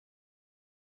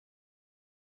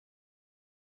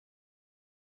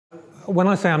when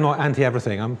I say I'm not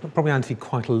anti-everything, I'm probably anti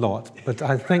quite a lot, but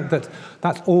I think that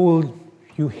that's all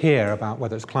you hear about,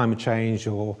 whether it's climate change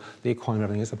or the economy,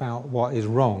 everything. It's about what is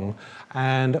wrong,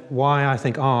 and why I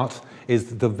think art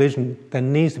is the vision. There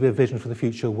needs to be a vision for the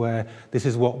future where this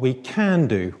is what we can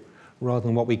do rather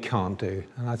than what we can't do,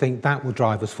 and I think that will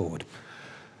drive us forward.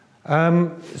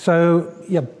 So,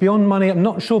 yeah, beyond money, I'm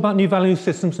not sure about new value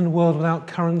systems in a world without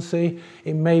currency.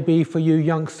 It may be for you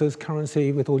youngsters,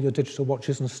 currency with all your digital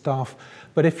watches and stuff.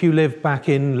 But if you live back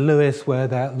in Lewes, where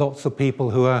there are lots of people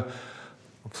who are,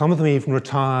 some of them even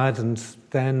retired, and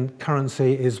then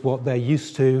currency is what they're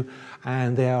used to,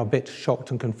 and they are a bit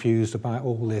shocked and confused about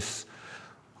all this.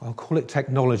 I'll call it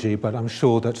technology, but I'm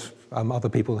sure that other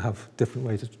people have different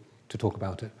ways to talk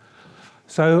about it.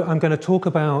 So I'm going to talk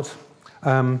about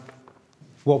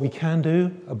what we can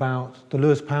do about the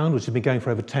Lewes pound, which has been going for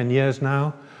over 10 years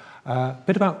now, a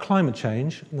bit about climate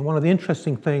change. And one of the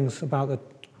interesting things about the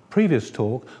previous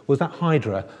talk was that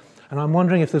Hydra. And I'm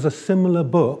wondering if there's a similar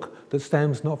book that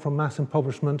stems not from mass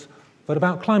impoverishment, but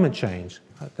about climate change.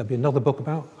 There'll be another book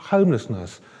about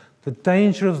homelessness. The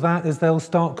danger of that is they'll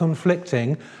start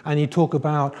conflicting, and you talk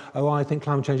about, oh, I think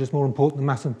climate change is more important than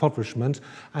mass impoverishment,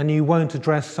 and you won't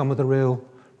address some of the real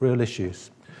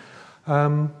issues.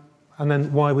 And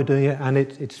then why we're doing it, and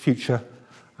its future,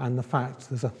 and the fact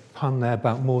there's a pun there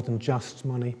about more than just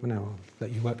money. No, I'll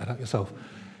let you work that out yourself.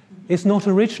 It's not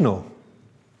original.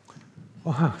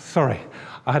 Oh, sorry.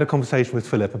 I had a conversation with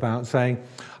Philip about saying,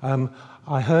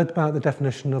 I heard about the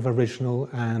definition of original,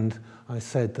 and I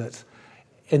said that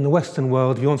in the Western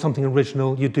world, if you want something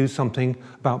original, you do something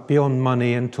about beyond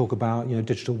money and talk about, you know,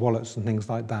 digital wallets and things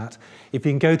like that. If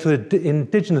you can go to an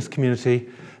indigenous community,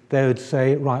 they would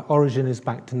say, right, origin is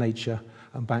back to nature,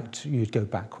 and you'd go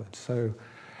backwards. So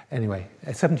anyway,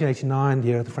 1789, the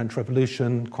year of the French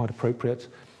Revolution, quite appropriate.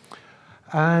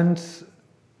 And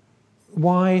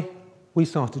why we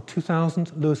started,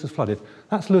 2000, Lewes was flooded.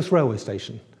 That's Lewes railway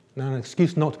station. Now, an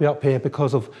excuse not to be up here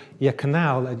because of your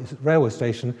canal, railway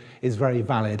station, is very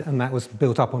valid, and that was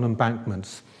built up on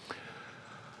embankments.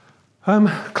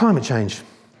 Climate change.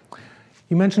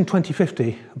 You mentioned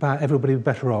 2050, about everybody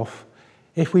better off.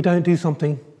 If we don't do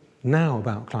something now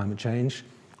about climate change,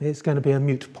 it's going to be a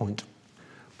moot point.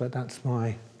 But that's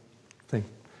my thing.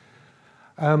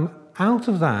 Out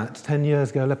of that, 10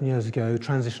 years ago, 11 years ago,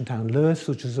 Transition Town Lewes,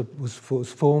 which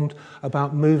was formed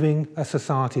about moving a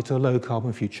society to a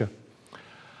low-carbon future.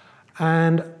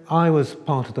 And I was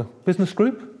part of the business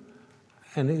group,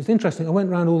 and it was interesting. I went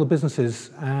around all the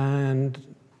businesses and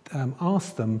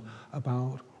asked them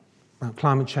about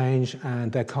climate change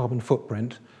and their carbon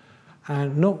footprint.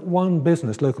 And not one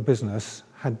business, local business,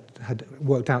 had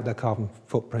worked out their carbon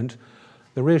footprint.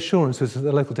 The reassurance was that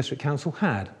the local district council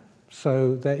had.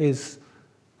 So there is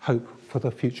hope for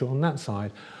the future on that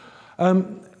side.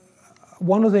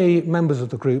 One of the members of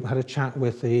the group had a chat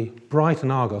with the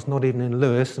Brighton Argos, not even in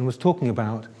Lewes, and was talking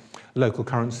about local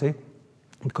currency,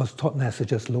 because Totnes had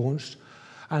just launched,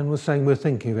 and was saying we're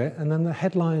thinking of it. And then the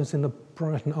headlines in the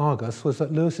Brighton Argos was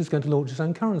that Lewes is going to launch its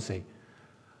own currency.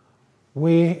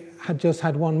 We had just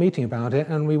had one meeting about it,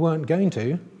 and we weren't going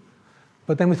to.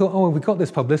 But then we thought, oh, we've got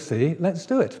this publicity, let's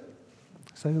do it.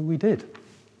 So we did.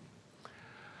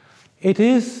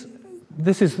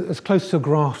 This is as close to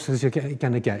graphs as you're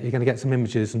going to get. You're going to get some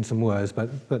images and some words, but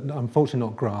unfortunately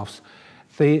not graphs.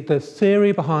 The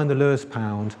theory behind the Lewes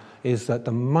pound is that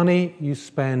the money you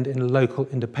spend in local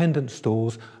independent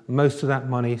stores, most of that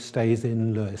money stays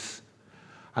in Lewes.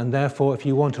 And therefore, if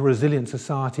you want a resilient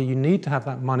society, you need to have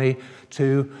that money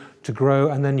to grow,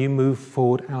 and then you move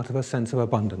forward out of a sense of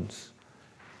abundance.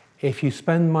 If you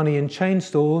spend money in chain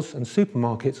stores and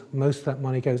supermarkets, most of that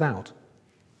money goes out.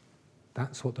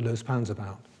 That's what the Lewes pound's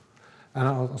about. And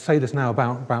I'll say this now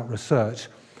about research.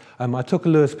 I took a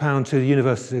Lewes pound to the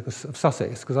University of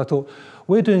Sussex because I thought,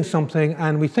 we're doing something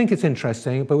and we think it's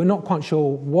interesting, but we're not quite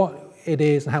sure what it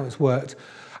is and how it's worked.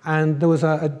 And there was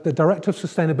the director of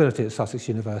sustainability at Sussex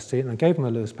University, and I gave him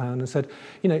a Lewes pound and said,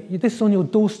 you know, this is on your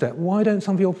doorstep. Why don't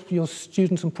some of your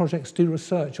students and projects do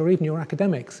research, or even your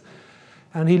academics?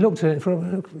 And he looked at it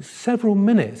for several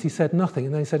minutes. He said nothing,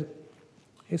 and then he said,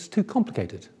 it's too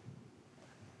complicated.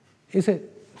 Is it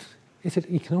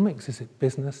economics? Is it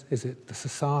business? Is it the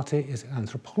society? Is it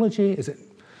anthropology? Is it...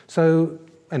 So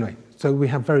anyway, so we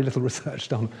have very little research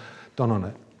done on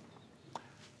it.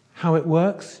 How it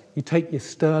works, you take your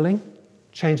sterling,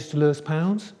 change it to Lewes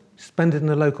pounds, spend it in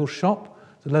a local shop.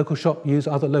 The local shop use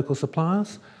other local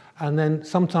suppliers, and then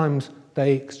sometimes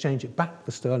they exchange it back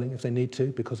for sterling if they need to,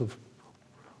 because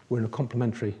we're in a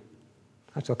complementary...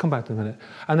 Actually, I'll come back to it in a minute.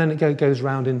 And then it goes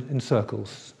round in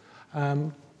circles.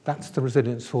 That's the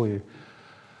resilience for you.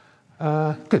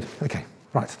 Good, okay,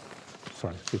 right.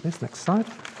 Sorry, excuse me, next slide.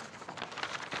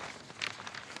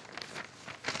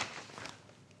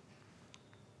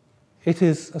 It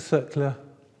is a circular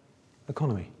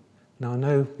economy. Now, I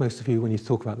know most of you, when you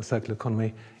talk about the circular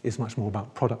economy, it's much more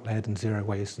about product-led and zero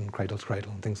waste and cradle to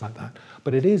cradle and things like that.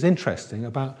 But it is interesting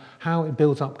about how it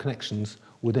builds up connections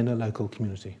within a local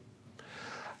community.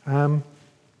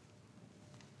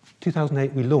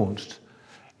 2008, we launched.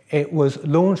 It was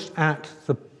launched at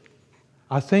the,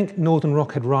 I think, Northern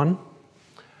Rock had run,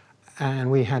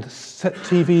 and we had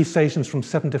TV stations from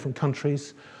 7 different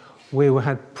countries. We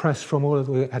had press from all of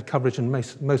we had coverage in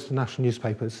most of the national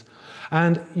newspapers.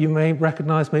 And you may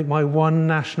recognize my one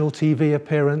national TV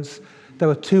appearance. There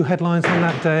were 2 headlines on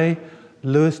that day: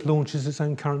 Lewes launches its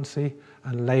own currency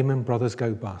and Lehman Brothers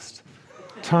go bust.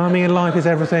 Timing in life is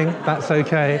everything, that's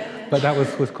okay, but that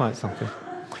was quite something.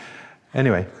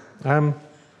 Anyway,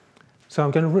 so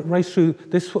I'm going to race through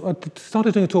this. I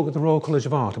started doing a talk at the Royal College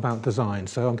of Art about design,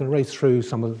 so I'm going to race through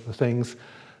some of the things.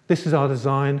 This is our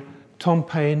design. Tom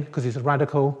Paine, because he's a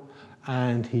radical,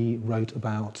 and he wrote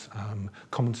about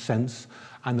common sense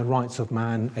and the rights of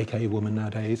man, aka woman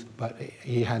nowadays, but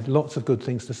he had lots of good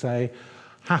things to say.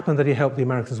 Happened that he helped the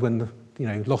Americans win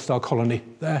lost our colony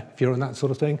there, if you're in that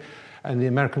sort of thing, and the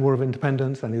American War of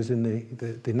Independence, and he was in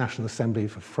the National Assembly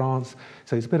for France,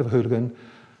 so he's a bit of a hooligan.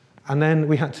 And then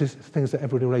we had things that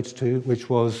everybody related to, which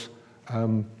was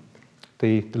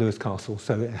the Lewes Castle.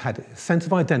 So it had a sense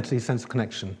of identity, sense of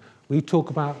connection. We talk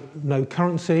about no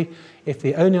currency. If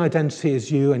the only identity is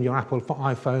you and your Apple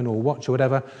iPhone or watch or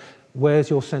whatever, where's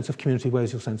your sense of community?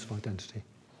 Where's your sense of identity?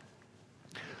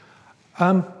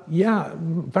 Yeah,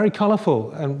 very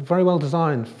colourful and very well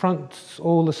designed. Front's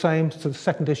all the same to the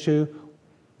second issue.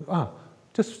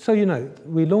 Just so you know,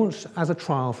 we launched as a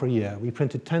trial for a year. We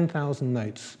printed 10,000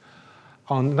 notes.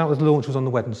 The launch was on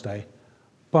the Wednesday.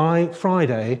 By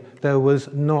Friday, there was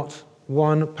not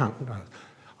 £1. No.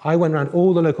 I went around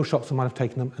all the local shops I might have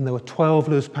taken them, and there were 12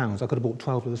 Lewes pounds. I could have bought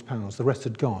 12 Lewes pounds. The rest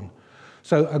had gone.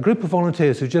 So a group of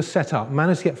volunteers who just set up,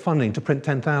 managed to get funding to print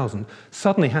 10,000,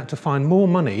 suddenly had to find more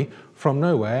money from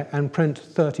nowhere and print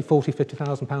 30, 40,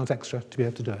 50,000 pounds extra to be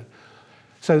able to do it.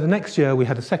 So the next year we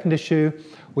had a second issue.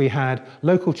 We had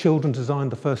local children design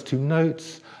the first 2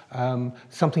 notes,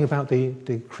 something about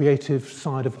the creative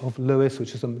side of Lewes,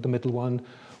 which is the middle one.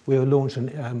 We launched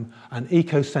an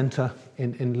eco-centre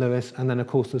in Lewes, and then of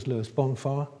course there's Lewes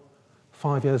Bonfire.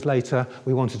 5 years later,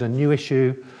 we wanted a new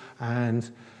issue, and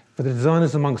for the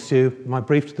designers amongst you, my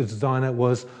brief to the designer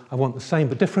was, I want the same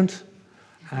but different,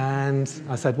 and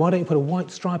I said, why don't you put a white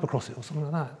stripe across it or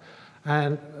something like that?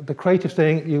 And the creative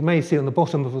thing, you may see on the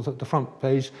bottom of the front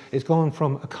page, it's gone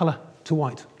from a colour to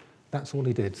white. That's all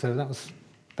he did. So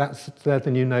that's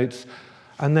the new notes.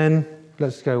 And then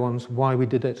let's go on to why we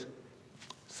did it.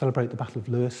 Celebrate the Battle of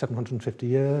Lewes, 750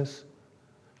 years.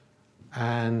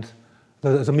 And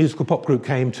as a musical pop group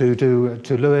came to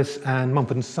Lewes and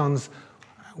Mumford & Sons,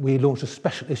 we launched a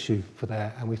special issue for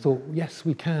there, and we thought, yes,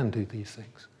 we can do these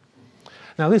things.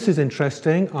 Now, this is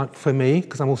interesting for me,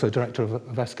 because I'm also director of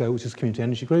ESCO, which is a community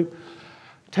energy group.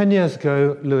 10 years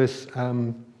ago, Lewes,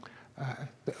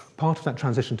 part of that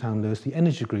transition town, Lewes, the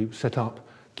energy group set up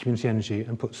community energy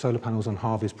and put solar panels on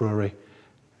Harvey's Brewery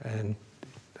and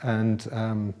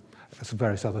some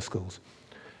various other schools.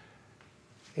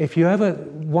 If you ever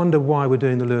wonder why we're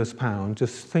doing the Lewes Pound,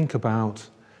 just think about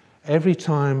every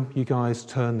time you guys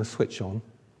turn the switch on,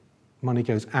 money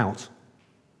goes out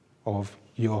of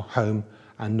your home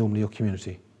and normally your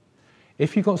community.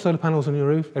 If you've got solar panels on your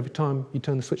roof, every time you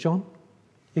turn the switch on,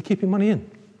 you're keeping money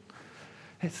in.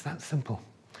 It's that simple.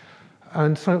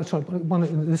 And so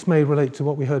this may relate to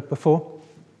what we heard before.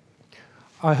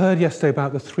 I heard yesterday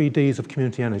about the 3 Ds of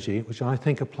community energy, which I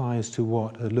think applies to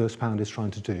what the Lewes Pound is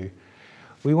trying to do.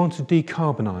 We want to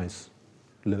decarbonise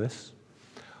Lewes,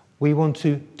 we want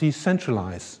to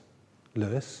decentralise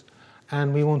Lewes,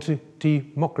 and we want to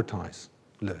democratise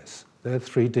Lewes. They're the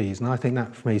 3 Ds, and I think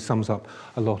that, for me, sums up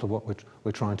a lot of what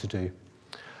we're trying to do.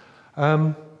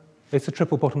 It's a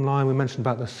triple bottom line. We mentioned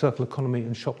about the circular economy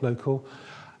and shop local.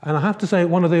 And I have to say,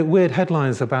 one of the weird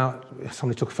headlines about,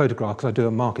 somebody took a photograph, because I do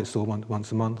a market stall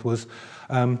once a month, was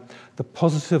the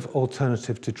positive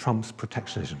alternative to Trump's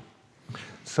protectionism.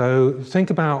 So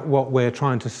think about what we're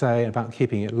trying to say about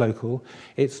keeping it local.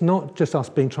 It's not just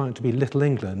us trying to be Little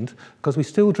England, because we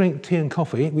still drink tea and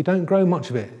coffee. We don't grow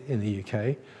much of it in the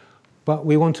UK, but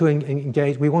we want to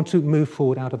engage, we want to move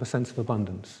forward out of a sense of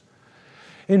abundance.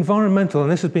 Environmental,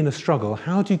 and this has been a struggle,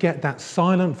 how do you get that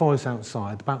silent voice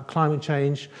outside about climate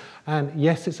change? And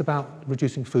yes, it's about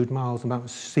reducing food miles, about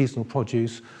seasonal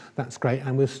produce, that's great,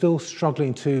 and we're still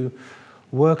struggling to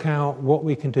work out what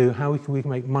we can do, how we can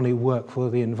make money work for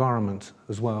the environment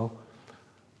as well.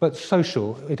 But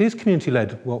social, it is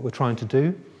community-led, what we're trying to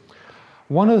do.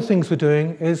 One of the things we're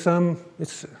doing is,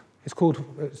 it's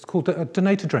called a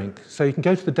donate a drink. So you can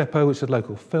go to the depot, which is a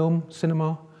local film,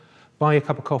 cinema, buy a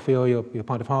cup of coffee or your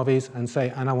pint of Harvey's and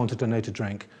say, and I want to donate a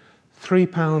drink.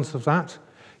 £3 of that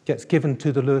gets given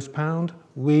to the Lewes Pound.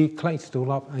 We collect it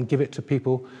all up and give it to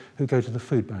people who go to the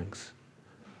food banks.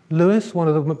 Lewes, one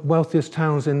of the wealthiest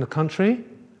towns in the country,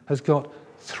 has got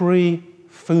 3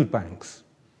 food banks.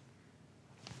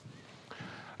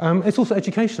 It's also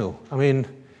educational. I mean,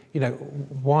 you know,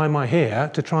 why am I here?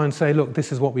 To try and say, look,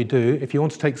 this is what we do. If you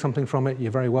want to take something from it,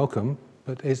 you're very welcome.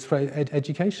 But it's for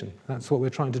education. That's what we're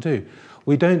trying to do.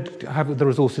 We don't have the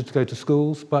resources to go to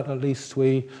schools, but at least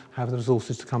we have the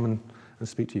resources to come and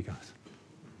speak to you guys.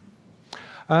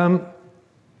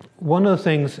 One of the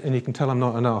things, and you can tell I'm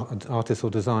not an artist or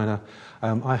designer,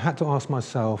 I had to ask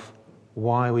myself,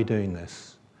 why are we doing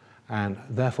this? And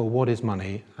therefore, what is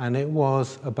money? And it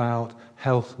was about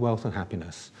health, wealth, and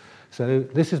happiness. So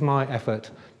this is my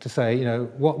effort to say, you know,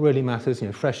 what really matters, you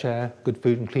know, fresh air, good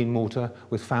food and clean water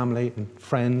with family and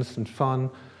friends and fun.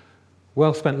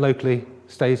 Well spent locally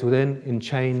stays within, in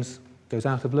chains, goes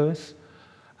out of Lewes.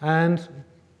 And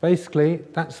basically,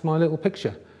 that's my little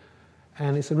picture.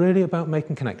 And it's really about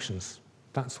making connections.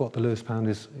 That's what the Lewes Pound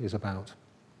is about.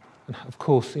 And of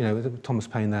course, you know, Thomas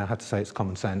Paine there had to say it's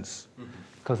common sense,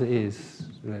 because it is,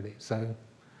 really. So,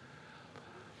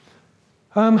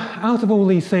 out of all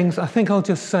these things, I think I'll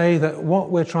just say that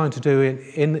what we're trying to do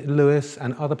in Lewes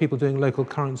and other people doing local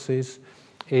currencies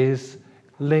is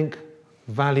link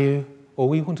value, or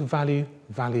we want to value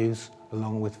values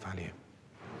along with value.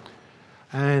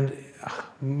 And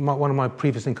one of my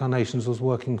previous incarnations was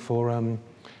working for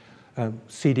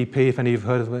CDP, if any of you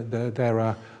have heard of it.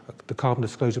 They're the Carbon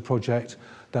Disclosure Project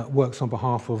that works on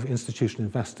behalf of institutional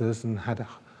investors and had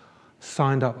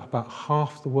signed up about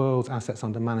half the world's assets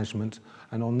under management,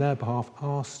 and on their behalf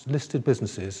asked listed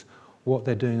businesses what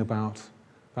they're doing about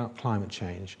climate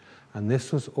change. And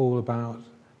this was all about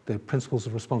the principles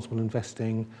of responsible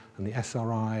investing and the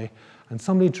SRI. And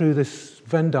somebody drew this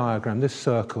Venn diagram, this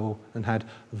circle, and had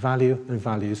value and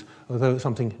values, although it's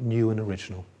something new and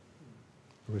original.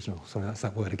 Original, sorry, that's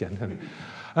that word again.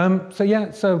 So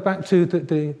yeah, so back to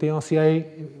the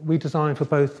RCA, we design for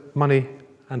both money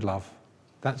and love.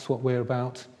 That's what we're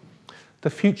about. The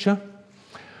future.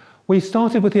 We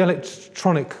started with the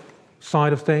electronic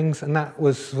side of things, and that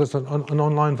was an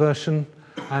online version,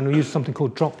 and we used something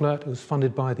called Droplet. It was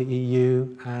funded by the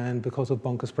EU, and because of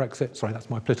bonkers Brexit, sorry, that's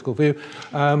my political view,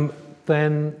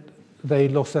 then they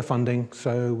lost their funding,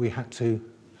 so we had to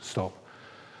stop.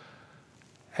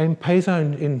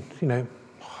 M-Pesa in you know,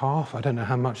 half, I don't know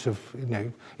how much of, you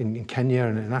know, in Kenya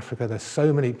and in Africa, there's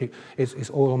so many people, it's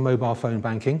all on mobile phone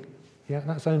banking. Yeah,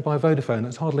 that's owned by Vodafone.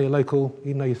 That's hardly a local,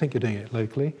 even though you think you're doing it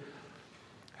locally.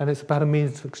 And it's about a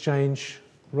means of exchange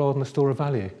rather than a store of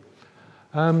value.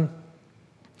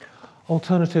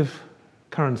 Alternative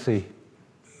currency.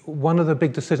 One of the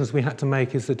big decisions we had to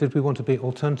make is that did we want to be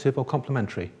alternative or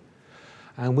complementary?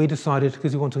 And we decided,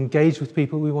 because we want to engage with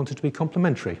people, we wanted to be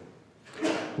complementary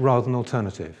rather than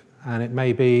alternative. And it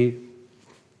may be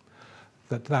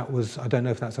that was, I don't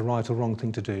know if that's a right or wrong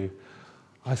thing to do.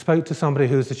 I spoke to somebody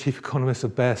who was the chief economist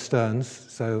of Bear Stearns,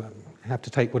 so I have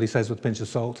to take what he says with a pinch of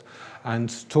salt,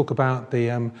 and talk about the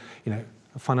you know,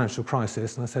 financial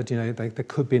crisis. And I said, you know, there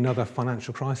could be another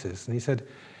financial crisis. And he said,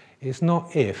 it's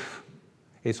not if,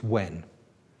 it's when.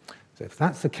 So if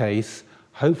that's the case,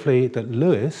 hopefully that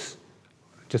Lewes,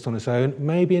 just on its own,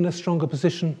 may be in a stronger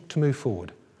position to move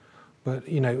forward. But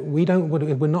you know, we're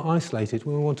not isolated.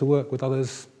 We want to work with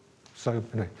others. So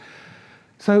anyway,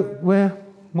 so we're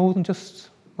more than just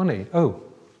money. Oh,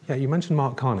 yeah, you mentioned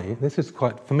Mark Carney. This is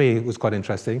quite, for me, it was quite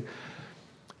interesting.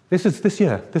 This is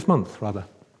this month, rather.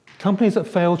 Companies that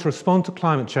fail to respond to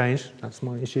climate change, that's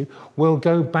my issue, will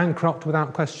go bankrupt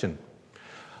without question.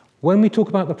 When we talk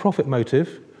about the profit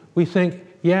motive, we think,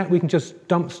 yeah, we can just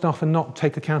dump stuff and not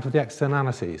take account of the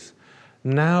externalities.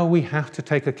 Now we have to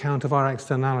take account of our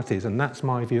externalities, and that's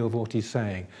my view of what he's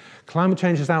saying. Climate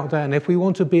change is out there, and if we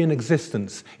want to be in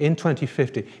existence in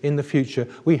 2050, in the future,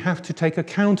 we have to take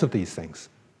account of these things,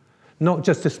 not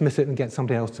just dismiss it and get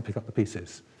somebody else to pick up the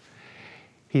pieces.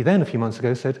 He then, a few months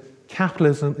ago, said,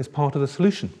 capitalism is part of the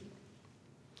solution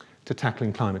to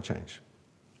tackling climate change.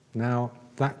 Now,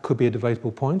 that could be a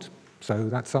debatable point, so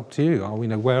that's up to you.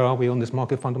 Where are we on this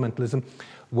market fundamentalism?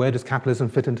 Where does capitalism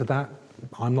fit into that?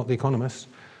 I'm not the economist.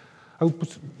 Oh,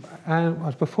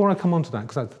 and before I come on to that,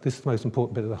 because this is the most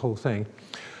important bit of the whole thing,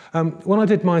 When I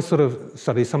did my sort of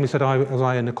study, somebody said, was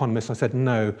I an economist? I said,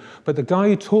 no. But the guy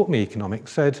who taught me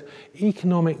economics said,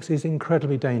 economics is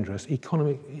incredibly dangerous.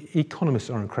 Economists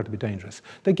are incredibly dangerous.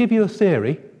 They give you a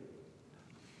theory,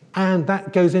 and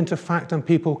that goes into fact, and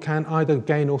people can either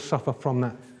gain or suffer from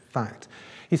that fact.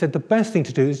 He said the best thing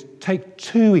to do is take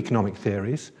two economic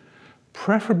theories,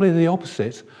 preferably the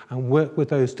opposite, and work with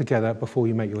those together before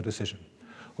you make your decision,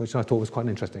 which I thought was quite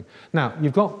interesting. Now,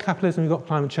 you've got capitalism, you've got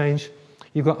climate change,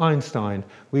 you've got Einstein.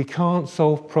 We can't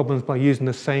solve problems by using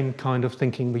the same kind of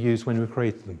thinking we used when we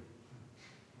created them.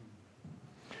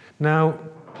 Now,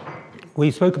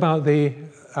 we spoke about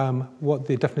what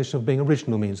the definition of being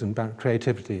original means and about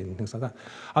creativity and things like that.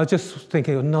 I was just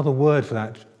thinking of another word for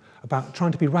that, about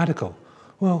trying to be radical.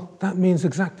 Well, that means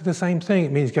exactly the same thing.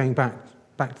 It means going back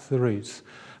to the roots.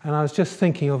 And I was just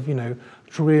thinking of, to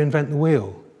reinvent the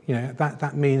wheel.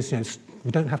 That means,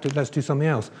 we don't have to, let's do something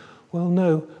else. Well,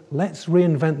 no, let's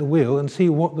reinvent the wheel and see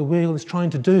what the wheel is trying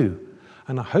to do.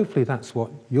 And hopefully that's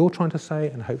what you're trying to say,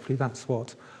 and hopefully that's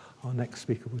what our next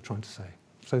speaker was trying to say.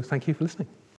 So thank you for listening.